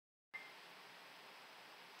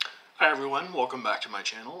Hi everyone, welcome back to my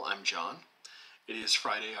channel. I'm John. It is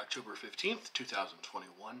Friday, October 15th,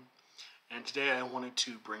 2021, and today I wanted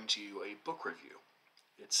to bring to you a book review.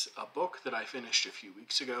 It's a book that I finished a few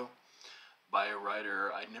weeks ago by a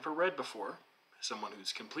writer I'd never read before, someone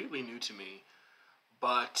who's completely new to me,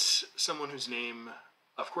 but someone whose name,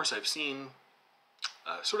 of course, I've seen,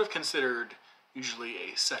 sort of considered usually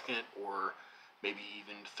a second or maybe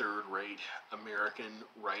even third-rate American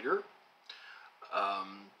writer.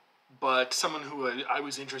 But someone who I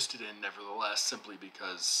was interested in nevertheless, simply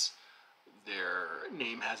because their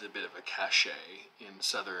name has a bit of a cachet in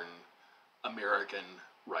Southern American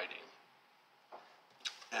writing.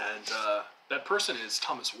 And that person is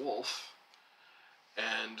Thomas Wolfe,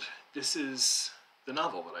 and this is the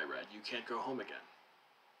novel that I read, You Can't Go Home Again.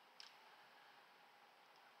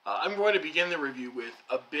 I'm going to begin the review with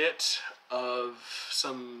a bit of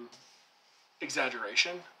some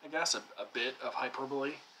exaggeration, I guess, a bit of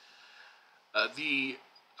hyperbole. The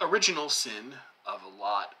original sin of a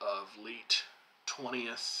lot of late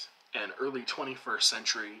 20th and early 21st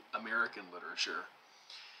century American literature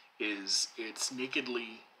is its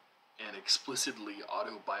nakedly and explicitly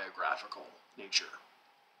autobiographical nature.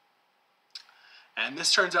 And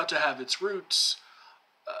this turns out to have its roots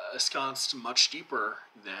ensconced much deeper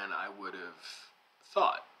than I would have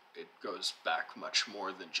thought. It goes back much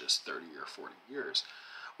more than just 30 or 40 years.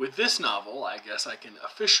 With this novel, I guess I can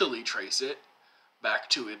officially trace it back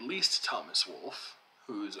to at least Thomas Wolfe,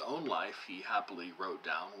 whose own life he happily wrote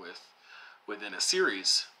down within a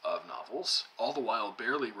series of novels, all the while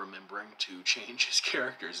barely remembering to change his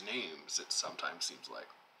characters' names, it sometimes seems like.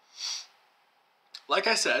 Like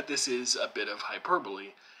I said, this is a bit of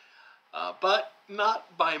hyperbole, but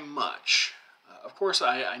not by much. Of course,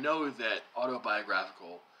 I know that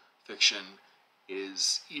autobiographical fiction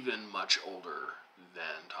is even much older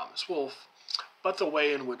than Thomas Wolfe, but the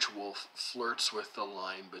way in which Wolfe flirts with the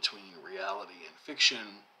line between reality and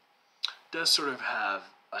fiction does sort of have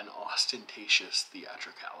an ostentatious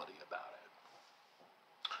theatricality about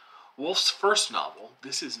it. Wolfe's first novel,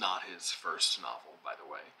 this is not his first novel, by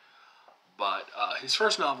the way, but his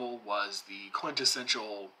first novel was the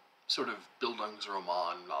quintessential sort of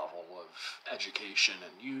Bildungsroman novel of education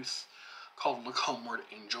and youth called Look Homeward,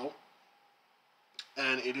 Angel.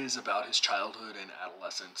 And it is about his childhood and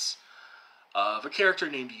adolescence of a character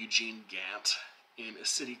named Eugene Gant in a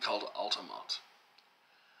city called Altamont.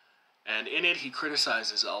 And in it, he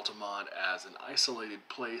criticizes Altamont as an isolated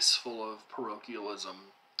place full of parochialism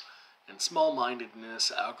and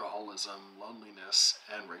small-mindedness, alcoholism, loneliness,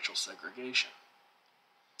 and racial segregation.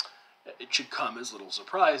 It should come as little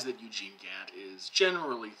surprise that Eugene Gant is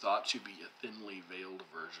generally thought to be a thinly veiled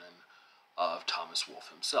version of Thomas Wolfe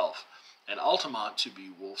himself, and Altamont to be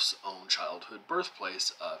Wolfe's own childhood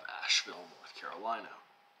birthplace of Asheville, North Carolina.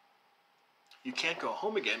 You Can't Go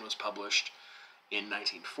Home Again was published in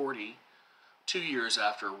 1940, 2 years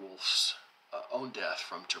after Wolfe's own death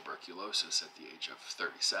from tuberculosis at the age of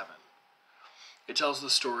 37. It tells the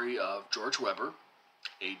story of George Webber,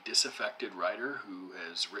 a disaffected writer who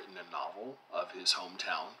has written a novel of his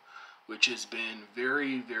hometown, which has been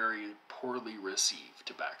very, very poorly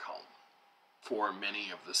received back home, for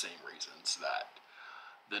many of the same reasons that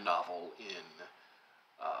the novel in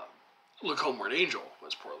Look Homeward, Angel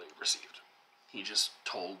was poorly received. He just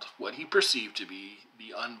told what he perceived to be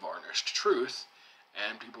the unvarnished truth,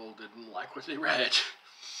 and people didn't like what they read.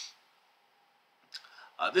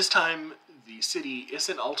 This time, the city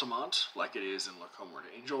isn't Altamont, like it is in Look Homeward,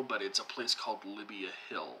 Angel, but it's a place called Libya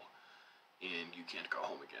Hill in You Can't Go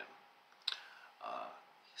Home Again.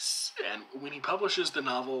 And when he publishes the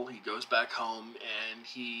novel, he goes back home and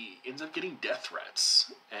he ends up getting death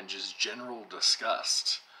threats and just general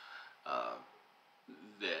disgust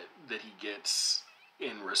that he gets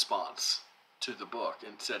in response to the book,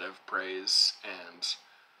 instead of praise and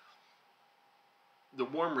the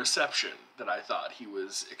warm reception that I thought he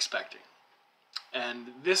was expecting. And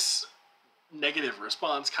this negative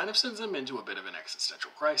response kind of sends him into a bit of an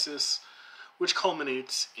existential crisis, which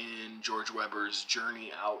culminates in George Webber's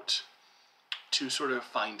journey out to sort of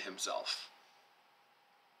find himself.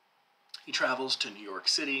 He travels to New York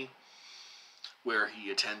City, where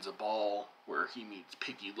he attends a ball where he meets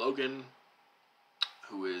Piggy Logan,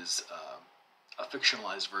 who is a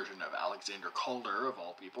fictionalized version of Alexander Calder, of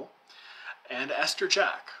all people, and Esther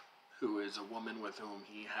Jack, who is a woman with whom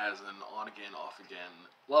he has an on-again, off-again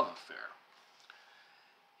love affair.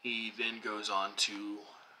 He then goes on to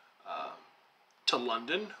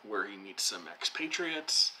London, where he meets some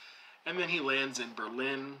expatriates, and then he lands in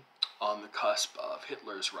Berlin on the cusp of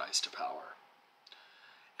Hitler's rise to power.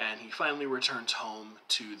 and he finally returns home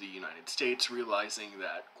to the United States, realizing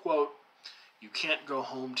that, quote, "You can't go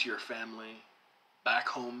home to your family, back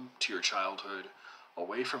home to your childhood,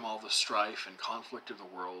 away from all the strife and conflict of the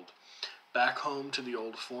world, back home to the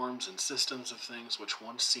old forms and systems of things which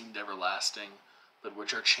once seemed everlasting, but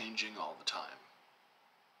which are changing all the time."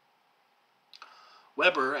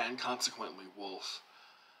 Weber, and consequently Wolfe,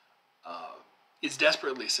 is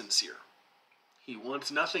desperately sincere. He wants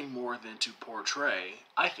nothing more than to portray,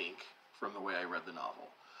 I think, from the way I read the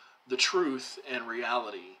novel, the truth and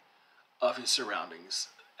reality of his surroundings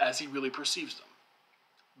as he really perceives them.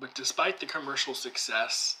 But despite the commercial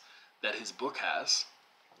success that his book has,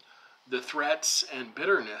 the threats and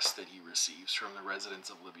bitterness that he receives from the residents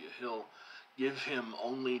of Libya Hill give him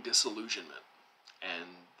only disillusionment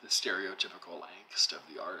and the stereotypical angst of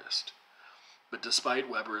the artist. But despite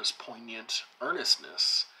Weber's poignant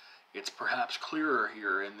earnestness, it's perhaps clearer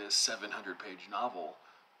here in this 700-page novel,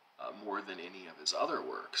 more than any of his other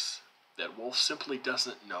works, that Wolfe simply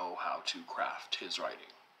doesn't know how to craft his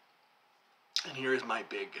writing. And here's my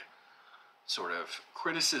big sort of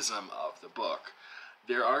criticism of the book.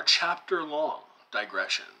 There are chapter-long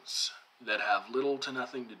digressions that have little to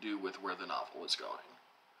nothing to do with where the novel is going.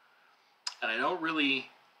 And I don't really...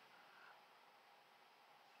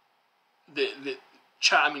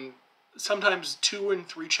 sometimes 2 and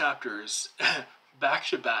 3 chapters back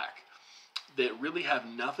to back that really have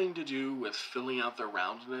nothing to do with filling out the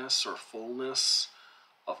roundness or fullness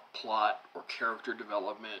of plot or character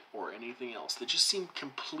development or anything else. They just seem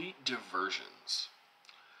complete diversions.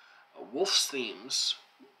 Wolfe's themes,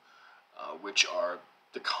 which are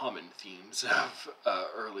the common themes of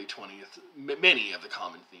many of the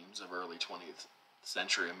common themes of early 20th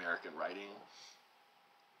century American writing,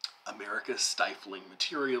 America's stifling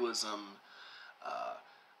materialism,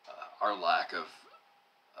 our lack of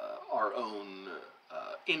our own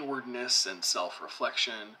inwardness and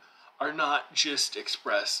self-reflection, are not just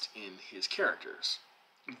expressed in his characters.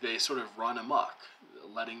 They sort of run amok,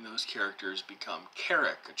 letting those characters become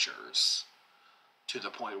caricatures to the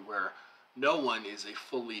point where no one is a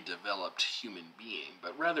fully developed human being,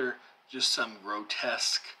 but rather just some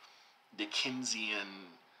grotesque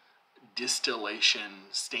Dickensian distillation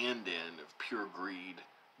stand-in of pure greed,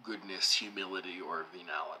 goodness, humility, or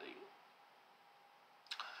venality.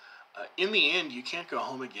 In the end, You Can't Go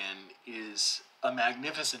Home Again is a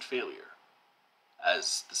magnificent failure,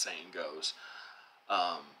 as the saying goes.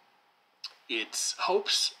 Its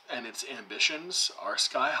hopes and its ambitions are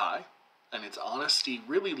sky high, and its honesty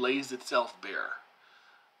really lays itself bare.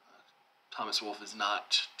 Thomas Wolfe is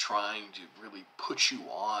not trying to really put you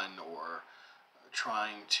on or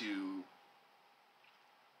trying to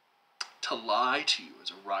lie to you as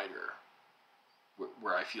a writer,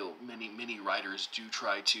 where I feel many writers do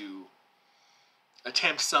try to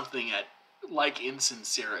attempt something at like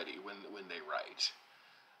insincerity when they write.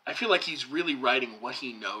 I feel like he's really writing what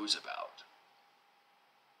he knows about.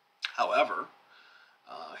 However,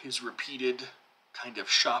 his repeated kind of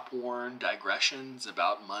shop-worn digressions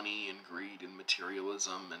about money and greed and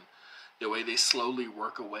materialism and the way they slowly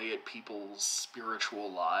work away at people's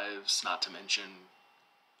spiritual lives, not to mention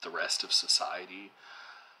the rest of society,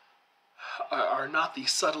 are not the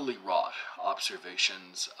subtly wrought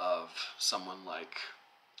observations of someone like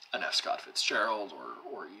an F. Scott Fitzgerald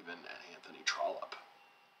or even an Anthony Trollope.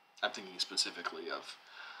 I'm thinking specifically of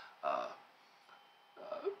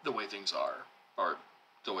The Way Things Are, or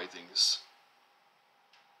The Way Things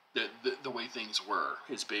the Way Things Were,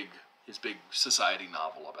 his big society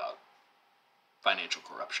novel about financial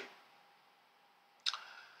corruption.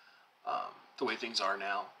 The Way Things Are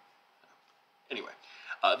Now. Anyway,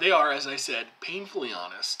 they are, as I said, painfully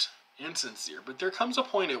honest and sincere, but there comes a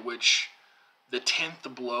point at which the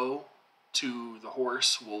 10th blow to the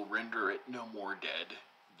horse will render it no more dead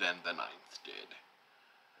than the 9th did.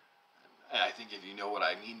 And I think if you know what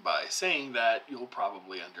I mean by saying that, you'll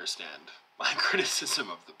probably understand my criticism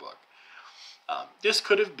of the book. This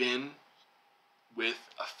could have been, with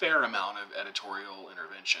a fair amount of editorial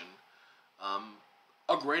intervention,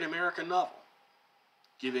 a great American novel,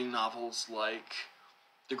 giving novels like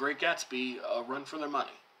The Great Gatsby a run for their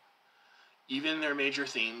money. Even their major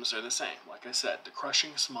themes are the same. Like I said, the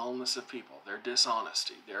crushing smallness of people, their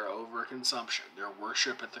dishonesty, their overconsumption, their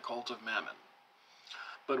worship at the cult of Mammon.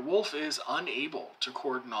 But Wolfe is unable to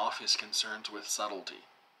cordon off his concerns with subtlety,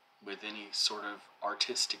 with any sort of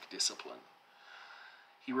artistic discipline.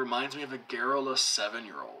 He reminds me of a garrulous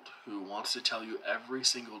 7-year-old who wants to tell you every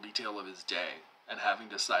single detail of his day, and having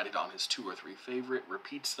decided on his 2 or 3 favorite,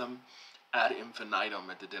 repeats them ad infinitum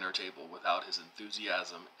at the dinner table without his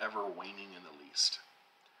enthusiasm ever waning in the least.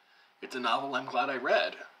 It's a novel I'm glad I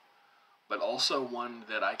read, but also one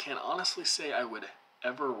that I can't honestly say I would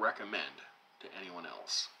ever recommend to anyone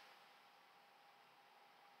else.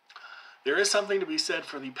 There is something to be said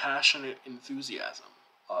for the passionate enthusiasm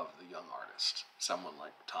of the young artist, someone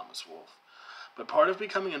like Thomas Wolfe. But part of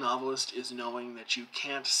becoming a novelist is knowing that you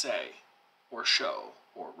can't say, or show,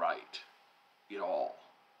 or write it all.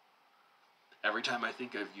 Every time I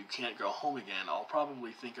think of You Can't Go Home Again, I'll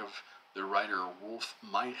probably think of the writer Wolfe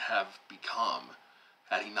might have become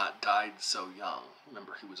had he not died so young.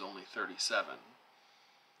 Remember, he was only 37.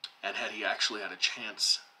 And had he actually had a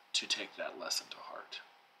chance to take that lesson to heart.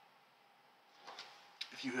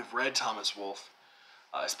 If you have read Thomas Wolfe,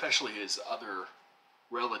 especially his other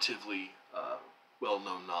relatively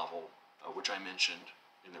well-known novel, which I mentioned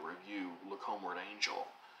in the review, Look Homeward Angel,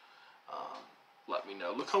 let me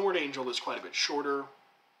know. Look Homeward Angel is quite a bit shorter.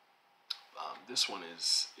 This one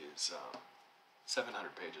is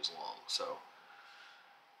 700 pages long. So,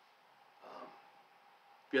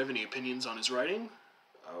 if you have any opinions on his writing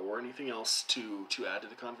or anything else to add to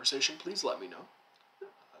the conversation, please let me know.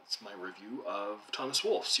 That's my review of Thomas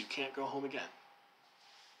Wolfe's You Can't Go Home Again.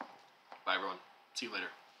 Bye, everyone. See you later.